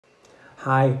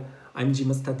Hi, I'm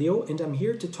Dimas Tadeu and I'm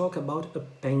here to talk about a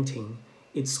painting.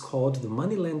 It's called The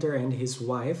Moneylender and His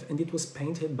Wife and it was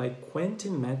painted by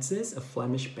Quentin Metzes, a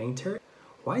Flemish painter.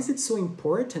 Why is it so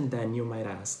important then, you might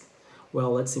ask?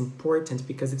 Well, it's important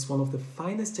because it's one of the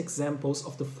finest examples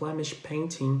of the Flemish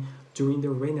painting during the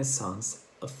Renaissance,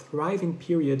 a thriving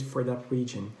period for that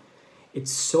region. It's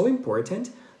so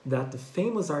important that the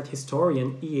famous art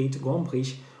historian E.H.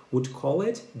 Gombrich would call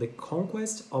it the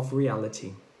conquest of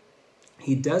reality.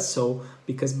 He does so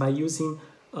because by using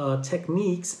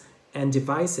techniques and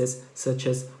devices such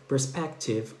as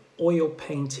perspective, oil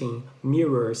painting,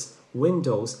 mirrors,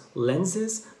 windows,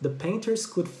 lenses, the painters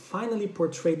could finally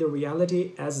portray the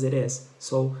reality as it is.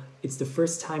 So it's the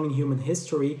first time in human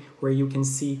history where you can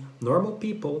see normal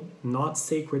people, not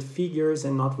sacred figures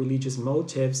and not religious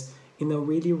motives, in a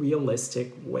really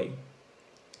realistic way.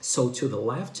 So to the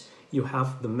left, you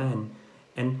have the man,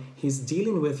 and he's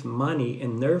dealing with money,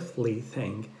 an earthly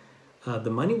thing. The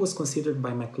money was considered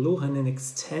by McLuhan an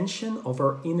extension of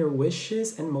our inner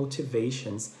wishes and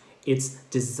motivations. It's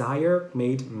desire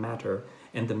made matter,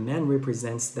 and the man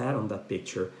represents that on that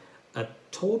picture. A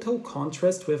total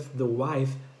contrast with the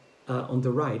wife on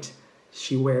the right.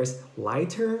 She wears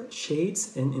lighter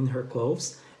shades in her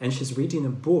clothes, and she's reading a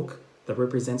book that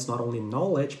represents not only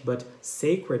knowledge, but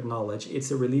sacred knowledge.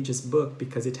 It's a religious book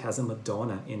because it has a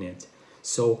Madonna in it.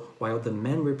 So while the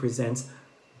man represents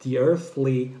the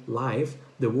earthly life,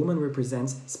 the woman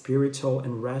represents spiritual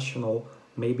and rational,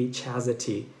 maybe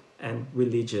chastity and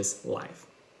religious life.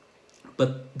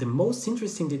 But the most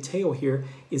interesting detail here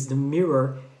is the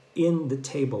mirror in the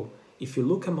table. If you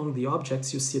look among the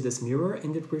objects, you see this mirror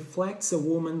and it reflects a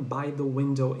woman by the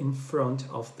window in front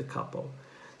of the couple.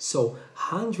 So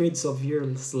hundreds of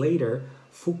years later,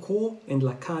 Foucault and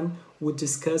Lacan would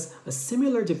discuss a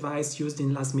similar device used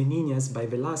in Las Meninas by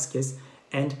Velázquez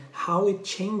and how it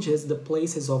changes the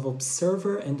places of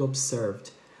observer and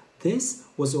observed. This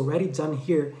was already done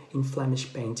here in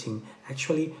Flemish painting.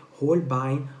 Actually,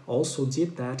 Holbein also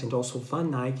did that and also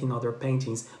Van Eyck in other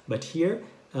paintings. But here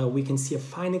we can see a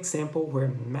fine example where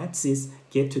Metzes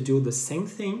get to do the same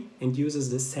thing and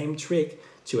uses the same trick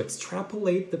to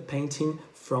extrapolate the painting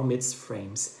from its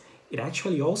frames. It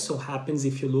actually also happens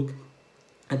if you look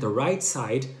at the right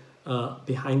side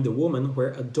behind the woman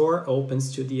where a door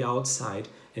opens to the outside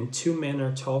and two men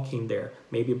are talking there,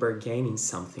 maybe bargaining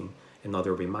something.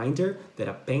 Another reminder that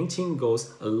a painting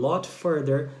goes a lot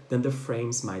further than the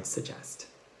frames might suggest.